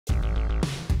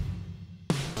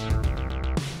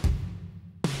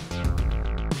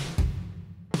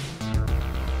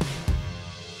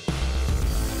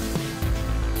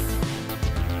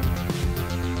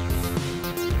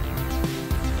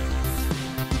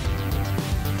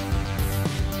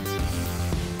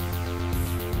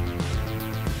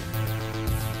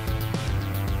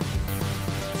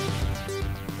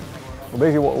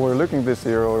Basically what we're looking this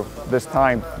year or this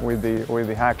time with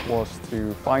the hack was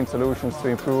to find solutions to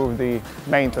improve the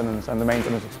maintenance and the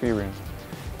maintenance experience.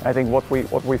 I think what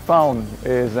we found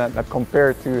is that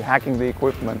compared to hacking the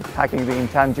equipment, hacking the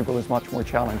intangible is much more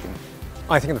challenging.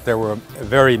 I think that there were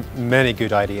very many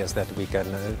good ideas that we can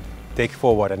take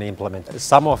forward and implement.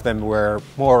 Some of them were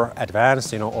more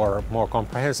advanced, or more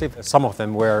comprehensive. Some of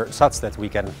them were such that we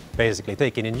can basically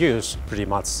take it in use pretty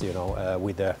much,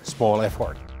 with a small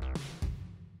effort.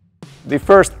 The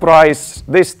first prize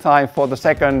this time for the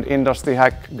second industry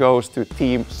hack goes to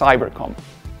Team Cybercom.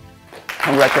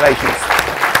 Congratulations.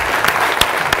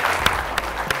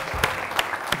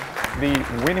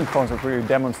 The winning concept really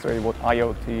demonstrated what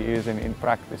IoT is in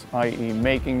practice, i.e.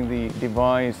 making the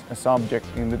device a subject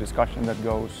in the discussion that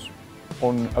goes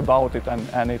on about it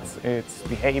and its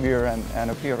behavior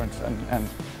and appearance and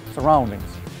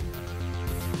surroundings.